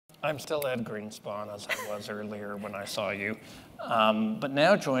I'm still Ed Greenspon, as I was earlier when I saw you, but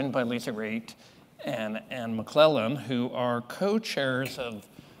now joined by Lisa Raitt and McLellan, who are co-chairs of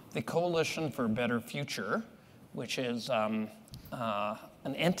the Coalition for a Better Future, which is an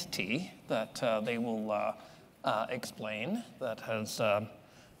entity that they will explain that has,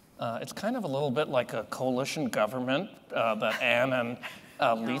 it's kind of a little bit like a coalition government that Anne and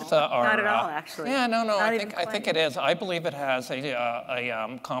Lisa are. Not at all, actually. Yeah, no. I think it is. I believe it has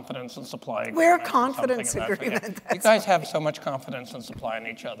a confidence and supply agreement. We're a confidence agreement. You guys have so much confidence and supply in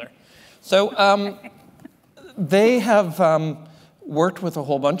each other. So they have worked with a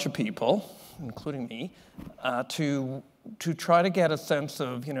whole bunch of people, including me, to try to get a sense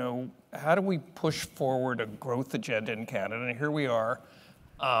of, how do we push forward a growth agenda in Canada? And here we are.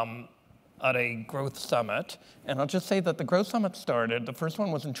 At a growth summit, and I'll just say that the growth summit started, the first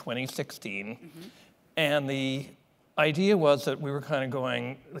one was in 2016, and the idea was that we were kind of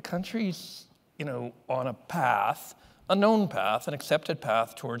going, the country's, on a path, a known path, an accepted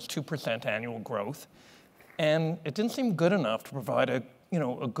path towards 2% annual growth, and it didn't seem good enough to provide a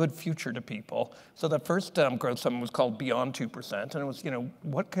good future to people. So that first growth summit was called Beyond 2%, and it was,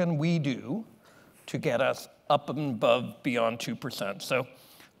 what can we do to get us up and above beyond 2%? So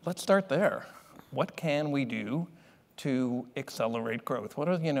let's start there. What can we do to accelerate growth? What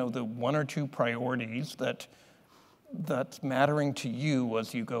are, the one or two priorities that's mattering to you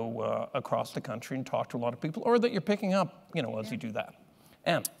as you go across the country and talk to a lot of people, or that you're picking up, as you do that?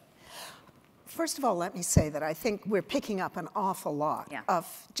 Anne. First of all, let me say that I think we're picking up an awful lot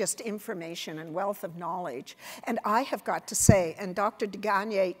of just information and wealth of knowledge. And I have got to say, and Dr.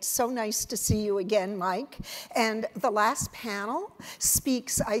 DeGagne, so nice to see you again, Mike. And the last panel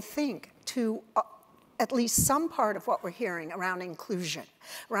speaks, I think, to at least some part of what we're hearing around inclusion,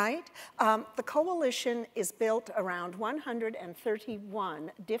 right? The coalition is built around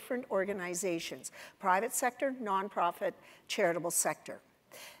 131 different organizations, private sector, nonprofit, charitable sector.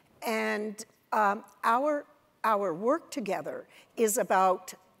 And our work together is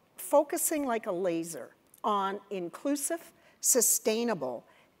about focusing like a laser on inclusive, sustainable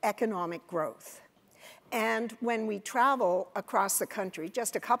economic growth. And when we travel across the country,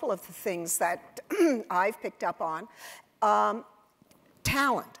 just a couple of the things that I've picked up on,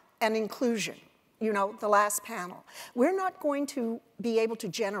 talent and inclusion. The last panel. We're not going to be able to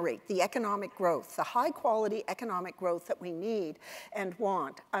generate the economic growth, the high quality economic growth that we need and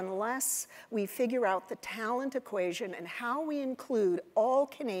want unless we figure out the talent equation and how we include all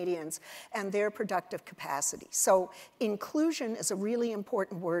Canadians and their productive capacity. So inclusion is a really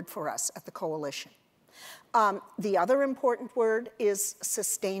important word for us at the Coalition. The other important word is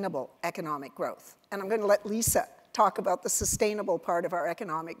sustainable economic growth. And I'm going to let Lisa talk about the sustainable part of our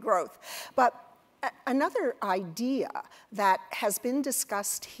economic growth. But another idea that has been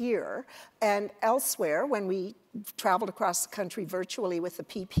discussed here and elsewhere when we traveled across the country virtually with the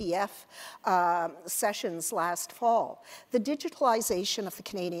PPF sessions last fall, the digitalization of the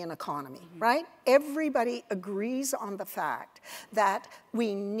Canadian economy, right? Everybody agrees on the fact that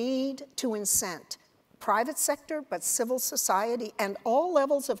we need to incent private sector, but civil society and all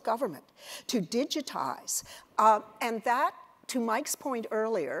levels of government to digitize. And that, to Mike's point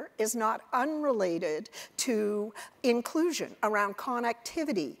earlier, is not unrelated to inclusion around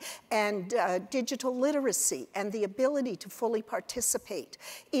connectivity and digital literacy and the ability to fully participate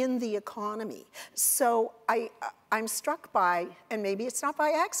in the economy. So I'm struck by, and maybe it's not by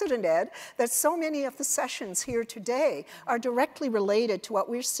accident, Ed, that so many of the sessions here today are directly related to what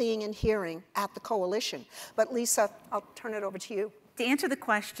we're seeing and hearing at the Coalition. But Lisa, I'll turn it over to you. To answer the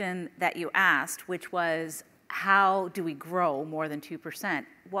question that you asked, which was, how do we grow more than 2%?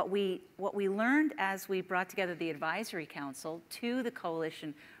 What we learned as we brought together the advisory council to the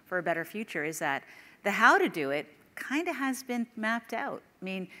Coalition for a Better Future is that the how to do it kind of has been mapped out. I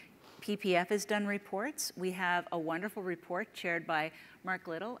mean, PPF has done reports. We have a wonderful report chaired by Mark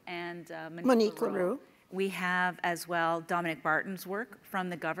Little and Monique Leroux. We have as well Dominic Barton's work from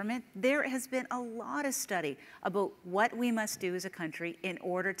the government. There has been a lot of study about what we must do as a country in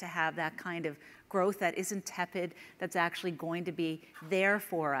order to have that kind of growth that isn't tepid, that's actually going to be there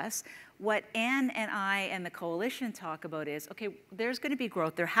for us. What Anne and I and the Coalition talk about is, okay, there's going to be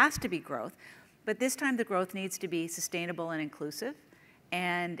growth, there has to be growth, but this time the growth needs to be sustainable and inclusive,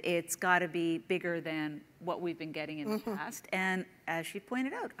 and it's got to be bigger than what we've been getting in the past. And as she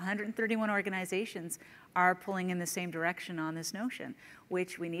pointed out, 131 organizations are pulling in the same direction on this notion,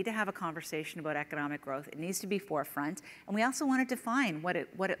 which we need to have a conversation about economic growth. It needs to be forefront, and we also want to define what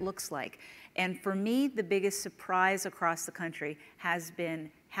it looks like. And for me, the biggest surprise across the country has been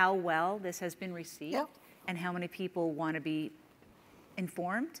how well this has been received and how many people want to be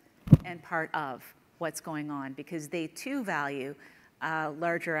informed and part of what's going on, because they too value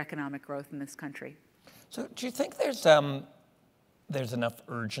larger economic growth in this country. So do you think there's enough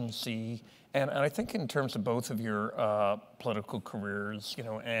urgency, and I think in terms of both of your political careers, you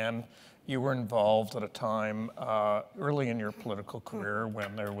know, Anne, you were involved at a time early in your political career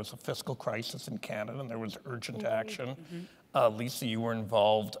when there was a fiscal crisis in Canada and there was urgent action. Lisa, you were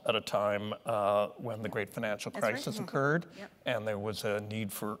involved at a time when the great financial crisis occurred, and there was a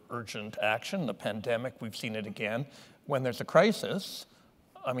need for urgent action. The pandemic, we've seen it again. When there's a crisis,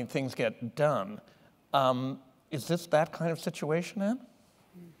 I mean, things get done. Is this that kind of situation, Anne?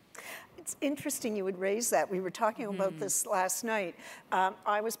 It's interesting you would raise that. We were talking about this last night.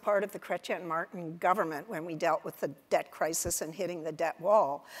 I was part of the Chrétien Martin government when we dealt with the debt crisis and hitting the debt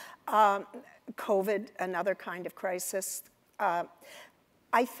wall. COVID, another kind of crisis.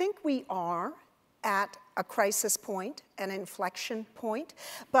 I think we are at a crisis point, an inflection point,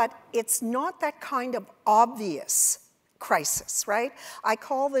 but it's not that kind of obvious crisis, right? I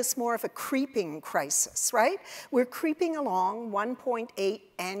call this more of a creeping crisis, right? We're creeping along, 1.8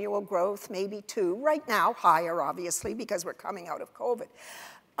 annual growth, maybe 2. Right now, higher, obviously, because we're coming out of COVID.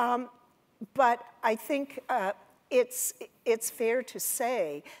 But I think it's fair to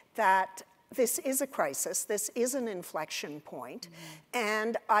say that this is a crisis, this is an inflection point,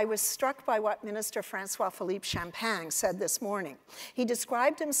 and I was struck by what Minister François-Philippe Champagne said this morning. He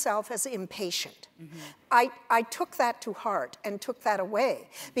described himself as impatient. I took that to heart and took that away,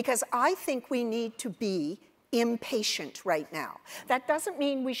 because I think we need to be impatient right now. That doesn't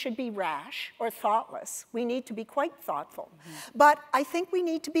mean we should be rash or thoughtless. We need to be quite thoughtful. But I think we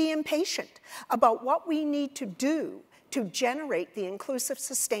need to be impatient about what we need to do to generate the inclusive,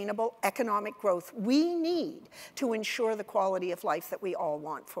 sustainable economic growth we need to ensure the quality of life that we all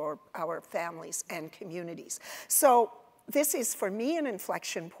want for our families and communities. So this is, for me, an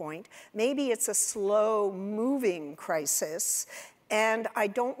inflection point. Maybe it's a slow-moving crisis, and I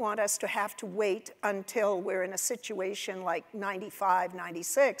don't want us to have to wait until we're in a situation like 95,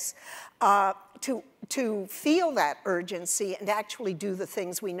 96 to feel that urgency and actually do the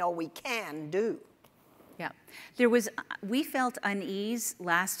things we know we can do. Yeah, we felt unease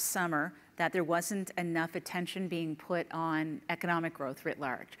last summer that there wasn't enough attention being put on economic growth writ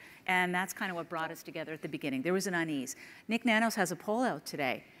large. And that's kind of what brought us together at the beginning. There was an unease. Nick Nanos has a poll out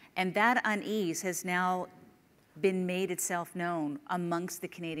today, and that unease has now been made itself known amongst the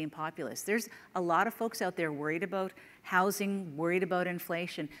Canadian populace. There's a lot of folks out there worried about housing, worried about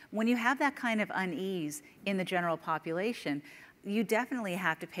inflation. When you have that kind of unease in the general population, you definitely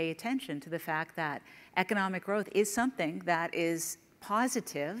have to pay attention to the fact that economic growth is something that is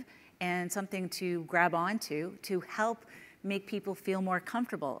positive and something to grab onto to help make people feel more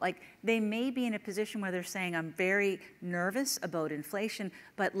comfortable. Like, they may be in a position where they're saying, I'm very nervous about inflation,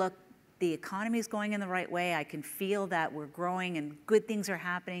 but look, the economy is going in the right way. I can feel that we're growing and good things are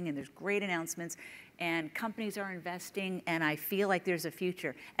happening and there's great announcements and companies are investing and I feel like there's a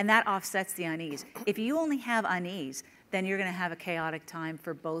future. And that offsets the unease. If you only have unease, then you're going to have a chaotic time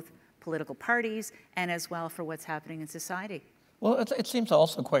for both political parties and as well for what's happening in society. Well, it seems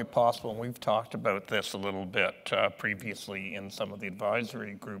also quite possible, and we've talked about this a little bit previously in some of the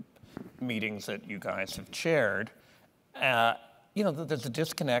advisory group meetings that you guys have chaired. You know, there's a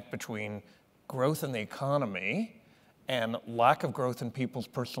disconnect between growth in the economy and lack of growth in people's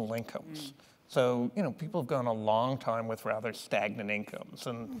personal incomes. So, you know, people have gone a long time with rather stagnant incomes.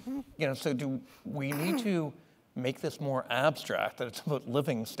 And, you know, so do we need to make this more abstract, that it's about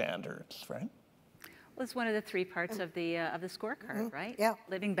living standards, right? Well, it's one of the 3 parts of the scorecard, right? Yeah.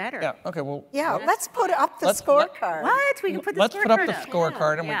 Living better. Yeah, okay, well. Yeah, let's put up the scorecard. What? We can put the Let's scorecard put up the up.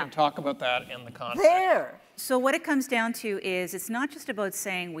 scorecard and we Yeah. can talk about that in the context. There. So what it comes down to is it's not just about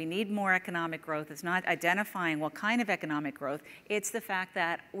saying we need more economic growth. It's not identifying what kind of economic growth. It's the fact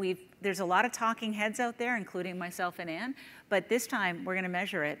that there's a lot of talking heads out there, including myself and Anne, but this time we're going to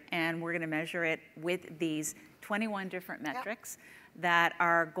measure it, and we're going to measure it with these 21 different metrics that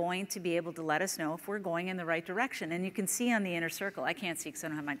are going to be able to let us know if we're going in the right direction. And you can see on the inner circle, I can't see because I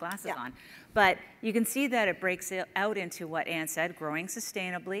don't have my glasses on, but you can see that it breaks it out into what Anne said, growing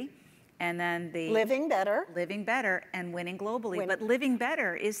sustainably, and then the living better and winning globally. But living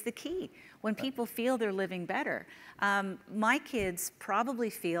better is the key. When people feel they're living better. My kids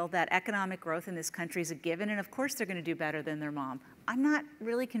probably feel that economic growth in this country is a given, and of course they're going to do better than their mom. I'm not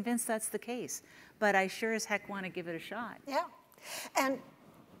really convinced that's the case, but I sure as heck want to give it a shot. Yeah. And,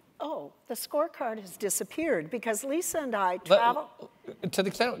 the scorecard has disappeared because Lisa and I travel. To the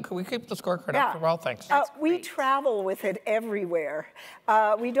extent, can we keep the scorecard up for a while? Thanks. We travel with it everywhere.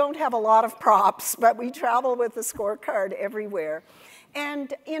 We don't have a lot of props, but we travel with the scorecard everywhere.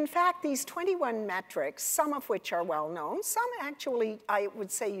 And in fact, these 21 metrics, some of which are well known, some actually, I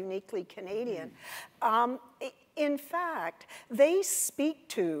would say, uniquely Canadian, in fact, they speak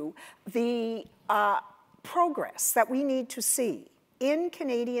to the progress that we need to see in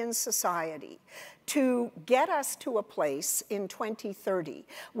Canadian society to get us to a place in 2030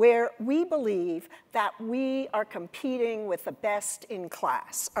 where we believe that we are competing with the best in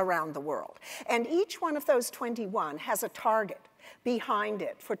class around the world. And each one of those 21 has a target behind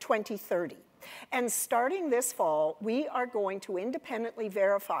it for 2030. And starting this fall, we are going to independently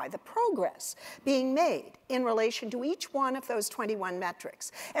verify the progress being made in relation to each one of those 21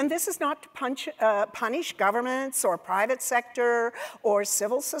 metrics. And this is not to punish governments or private sector or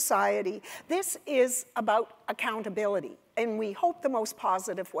civil society. This is about accountability, and we hope the most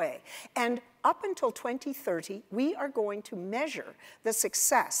positive way. And up until 2030, we are going to measure the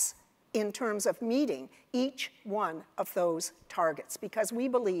success in terms of meeting each one of those targets, because we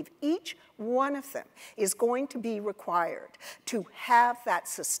believe each one of them is going to be required to have that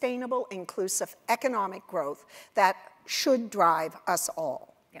sustainable, inclusive economic growth that should drive us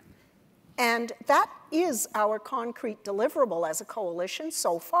all. Yeah. And that is our concrete deliverable as a coalition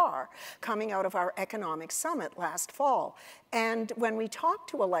so far, coming out of our economic summit last fall. And when we talk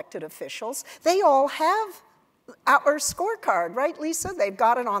to elected officials, they all have our scorecard, right, Lisa? They've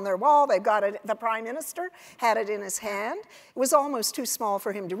got it on their wall. They've got it. The Prime Minister had it in his hand. It was almost too small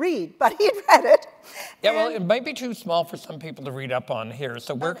for him to read, but he'd read it. Yeah, well, it might be too small for some people to read up on here.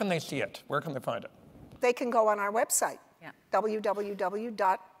 So where can they see it? Where can they find it? They can go on our website,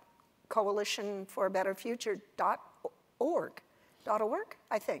 www.coalitionforabetterfuture.org,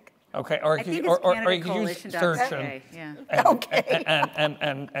 I think. Okay, or you can use search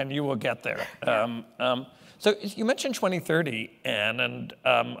and you will get there. So you mentioned 2030, Anne, and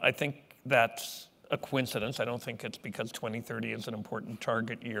I think that's a coincidence. I don't think it's because 2030 is an important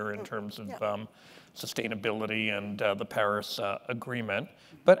target year in terms of sustainability and the Paris Agreement.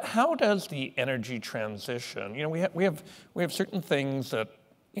 But how does the energy transition? You know, we have certain things that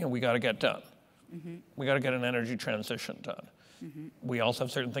we got to get done. Mm-hmm. We got to get an energy transition done. Mm-hmm. We also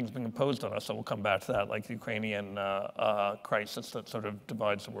have certain things being imposed on us, so we'll come back to that, like the Ukrainian crisis that sort of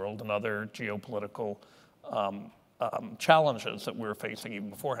divides the world and other geopolitical challenges that we're facing even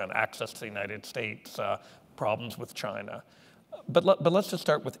beforehand, access to the United States, problems with China. But let's just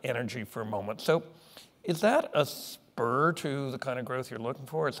start with energy for a moment. So is that a spur to the kind of growth you're looking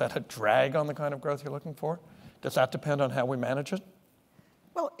for? Is that a drag on the kind of growth you're looking for? Does that depend on how we manage it?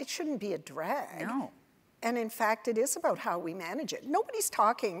 Well, it shouldn't be a drag. No. And in fact, it is about how we manage it. Nobody's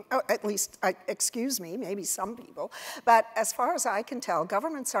talking, at least, excuse me, maybe some people, but as far as I can tell,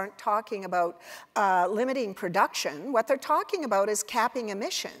 governments aren't talking about limiting production. What they're talking about is capping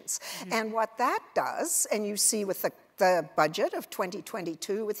emissions. Mm-hmm. And what that does, and you see with the budget of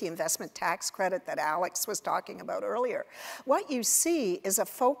 2022 with the investment tax credit that Alex was talking about earlier, what you see is a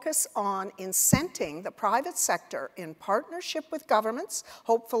focus on incenting the private sector in partnership with governments,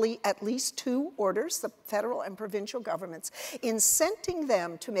 hopefully at least two orders, the federal and provincial governments, incenting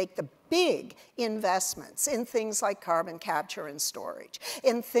them to make the big investments in things like carbon capture and storage,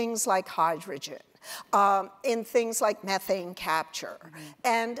 in things like hydrogen, in things like methane capture. Mm-hmm.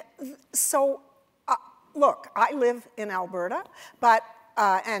 And so look, I live in Alberta, but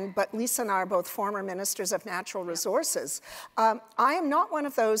Lisa and I are both former ministers of natural resources. I am not one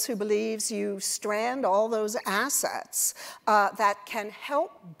of those who believes you strand all those assets that can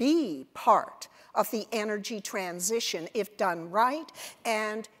help be part of the energy transition if done right,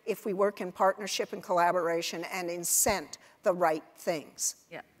 and if we work in partnership and collaboration and incent the right things.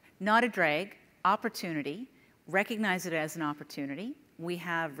 Yeah, not a drag, opportunity, recognize it as an opportunity. We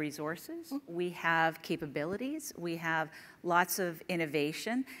have resources, we have capabilities, we have lots of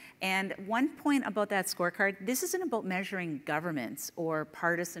innovation. And one point about that scorecard, this isn't about measuring governments or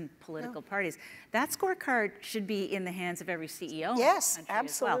partisan political parties. That scorecard should be in the hands of every CEO. Yes, in the country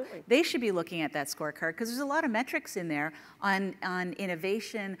absolutely. as well. They should be looking at that scorecard because there's a lot of metrics in there on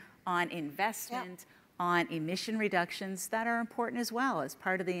innovation, on investment, on emission reductions that are important as well as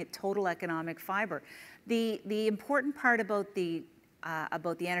part of the total economic fiber. The important part about the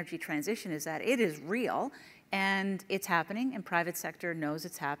energy transition is that it is real and it's happening, and private sector knows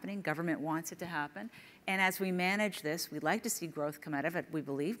it's happening, government wants it to happen. And as we manage this, we'd like to see growth come out of it. We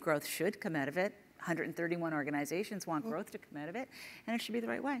believe growth should come out of it. 131 organizations want growth to come out of it, and it should be the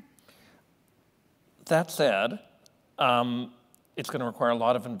right way. That said, it's going to require a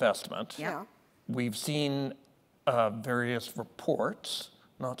lot of investment. Yeah. We've seen various reports,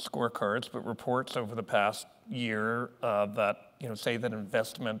 not scorecards, but reports over the past year that say that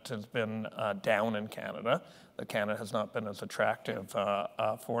investment has been down in Canada, that Canada has not been as attractive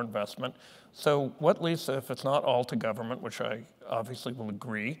for investment. So what, Lisa, if it's not all to government, which I obviously will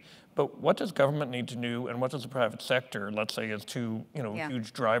agree, but what does government need to do, and what does the private sector, let's say, as two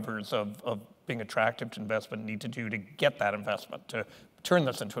huge drivers of being attractive to investment, need to do to get that investment, to turn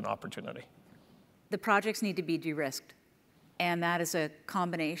this into an opportunity? The projects need to be de-risked. And that is a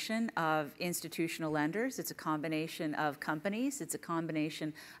combination of institutional lenders, it's a combination of companies, it's a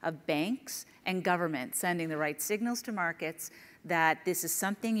combination of banks and government sending the right signals to markets that this is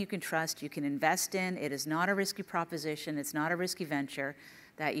something you can trust, you can invest in, it is not a risky proposition, it's not a risky venture,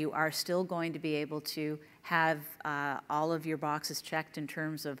 that you are still going to be able to have all of your boxes checked in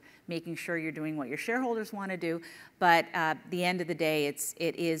terms of making sure you're doing what your shareholders want to do. But at the end of the day, it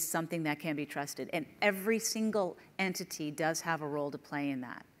is something that can be trusted. And every single entity does have a role to play in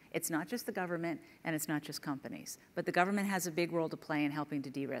that. It's not just the government and it's not just companies. But the government has a big role to play in helping to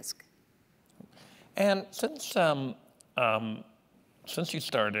de-risk. And since you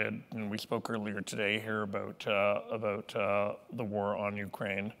started, and we spoke earlier today here about the war on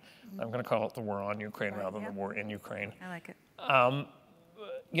Ukraine, I'm going to call it the war on Ukraine rather than the war in Ukraine. I like it.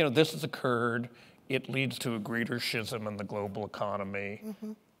 This has occurred. It leads to a greater schism in the global economy.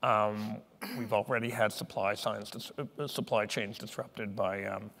 We've already had supply chains disrupted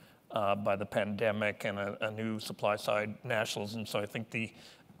by the pandemic and a new supply side nationalism. So I think the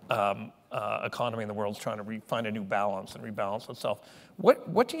economy in the world is trying to find a new balance and rebalance itself.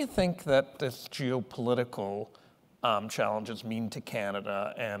 What do you think that this geopolitical challenges mean to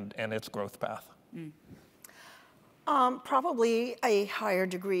Canada and its growth path? Probably a higher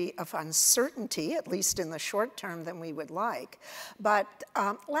degree of uncertainty, at least in the short term, than we would like. But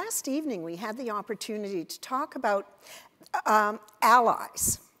last evening, we had the opportunity to talk about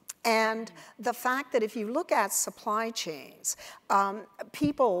allies. And the fact that if you look at supply chains,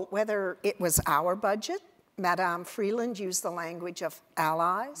 people, whether it was our budget, Madame Freeland used the language of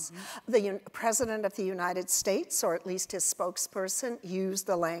allies. The President of the United States, or at least his spokesperson, used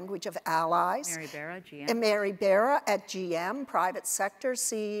the language of allies. Mary Barra, GM. And Mary Barra at GM, private sector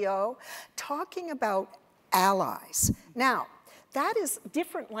CEO, talking about allies. Now, that is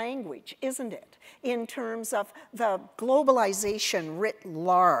different language, isn't it, in terms of the globalization writ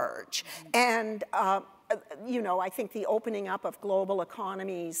large. And I think the opening up of global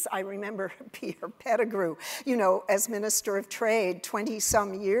economies, I remember Peter Pettigrew, as Minister of Trade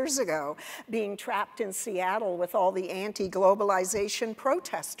 20-some years ago, being trapped in Seattle with all the anti-globalization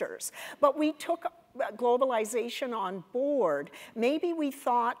protesters. But we took globalization on board. Maybe we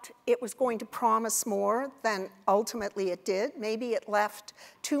thought it was going to promise more than ultimately it did. Maybe it left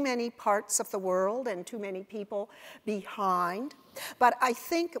too many parts of the world and too many people behind. But I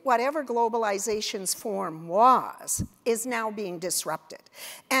think whatever globalization's form was, is now being disrupted.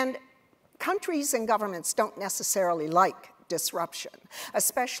 And countries and governments don't necessarily like disruption,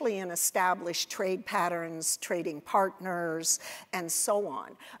 especially in established trade patterns, trading partners, and so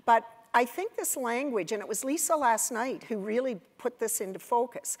on. But I think this language, and it was Lisa last night who really put this into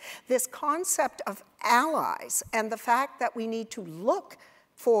focus, this concept of allies and the fact that we need to look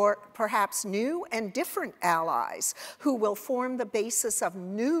for perhaps new and different allies who will form the basis of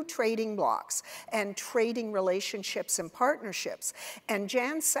new trading blocs and trading relationships and partnerships. And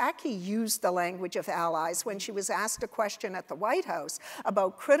Jan Psaki used the language of allies when she was asked a question at the White House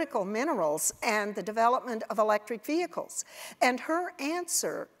about critical minerals and the development of electric vehicles. And her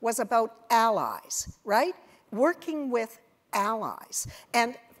answer was about allies, right? Working with allies.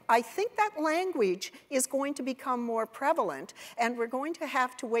 And I think that language is going to become more prevalent, and we're going to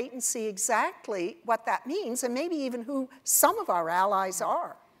have to wait and see exactly what that means, and maybe even who some of our allies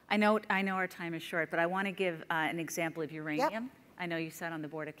are. I know our time is short, but I want to give an example of uranium. Yep. I know you sat on the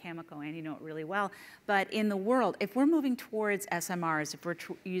board of Cameco, and you know it really well. But in the world, if we're moving towards SMRs, if we're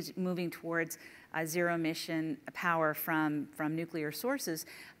moving towards zero-emission power from nuclear sources,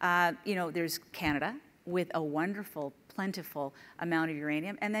 there's Canada with a wonderful, plentiful amount of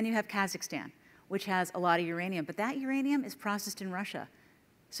uranium. And then you have Kazakhstan, which has a lot of uranium. But that uranium is processed in Russia.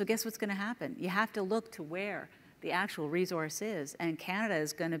 So guess what's going to happen? You have to look to where the actual resource is. And Canada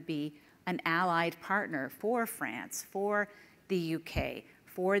is going to be an allied partner for France, for the UK,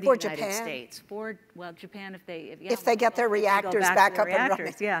 for the United States, for, well, Japan if they get their reactors back up and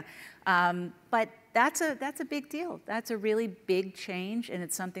running. Yeah. But that's a big deal. That's a really big change, and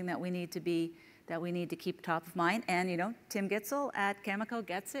it's something that we need to keep top of mind. And Tim Gitzel at Cameco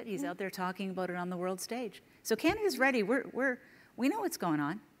gets it. He's out there talking about it on the world stage. So Canada's ready. We know what's going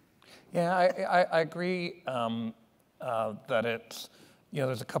on. Yeah, I agree that it's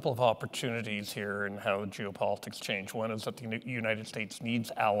there's a couple of opportunities here in how geopolitics change. One is that the United States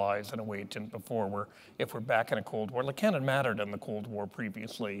needs allies in a way it didn't before, where if we're back in a Cold War, like Canada mattered in the Cold War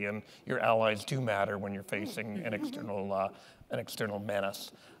previously, and your allies do matter when you're facing an external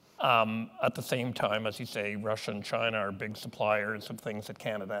menace. At the same time, as you say, Russia and China are big suppliers of things that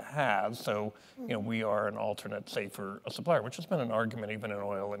Canada has, so we are an alternate, safer supplier, which has been an argument even in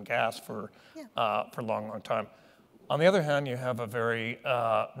oil and gas for a long, long time. On the other hand, you have a very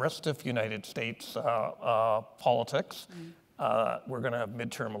restive United States politics. We're going to have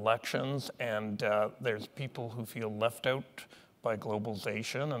midterm elections, and there's people who feel left out by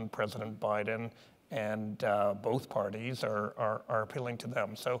globalization, and President Biden and both parties are appealing to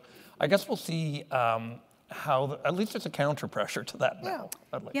them. So I guess we'll see how, at least there's a counter pressure to that now.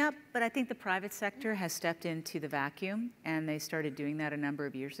 Yeah, but I think the private sector has stepped into the vacuum, and they started doing that a number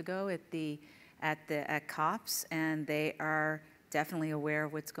of years ago at COPs, and they are definitely aware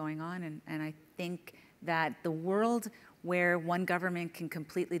of what's going on. And I think that the world where one government can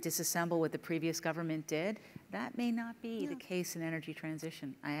completely disassemble what the previous government did, that may not be the case in energy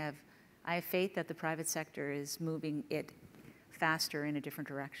transition. I have faith that the private sector is moving it faster in a different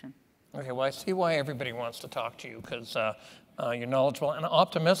direction. Okay, well, I see why everybody wants to talk to you, because you're knowledgeable and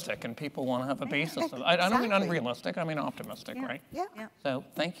optimistic, and people want to have a basis. I don't mean unrealistic, I mean optimistic, right? Yeah. So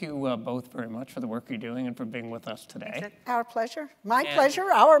thank you both very much for the work you're doing and for being with us today. Our pleasure. My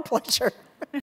pleasure, our pleasure.